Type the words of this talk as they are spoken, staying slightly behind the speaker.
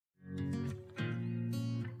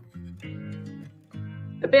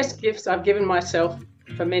the best gifts I've given myself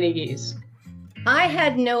for many years. I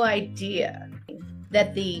had no idea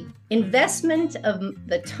that the investment of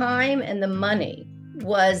the time and the money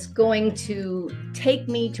was going to take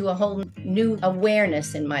me to a whole new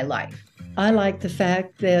awareness in my life. I like the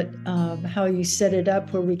fact that how you set it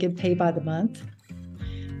up where we could pay by the month,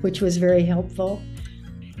 which was very helpful.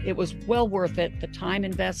 It was well worth it, the time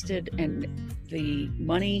invested and the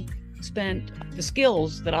money spent, the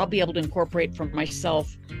skills that I'll be able to incorporate for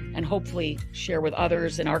myself and hopefully share with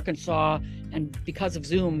others in Arkansas and because of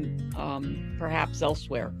Zoom, perhaps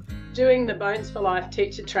elsewhere. Doing the Bones for Life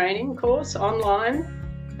teacher training course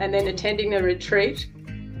online and then attending the retreat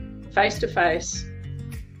face-to-face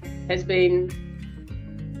has been,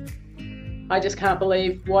 I just can't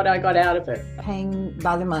believe what I got out of it. Paying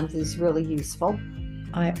by the month is really useful.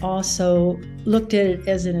 I also looked at it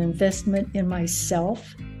as an investment in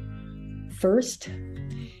myself first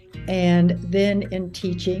and then in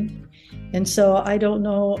teaching. And so I don't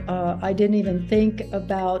know, I didn't even think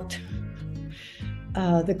about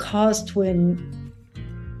the cost when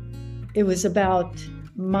it was about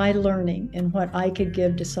my learning and what I could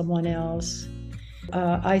give to someone else.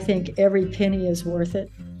 I think every penny is worth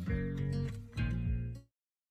it.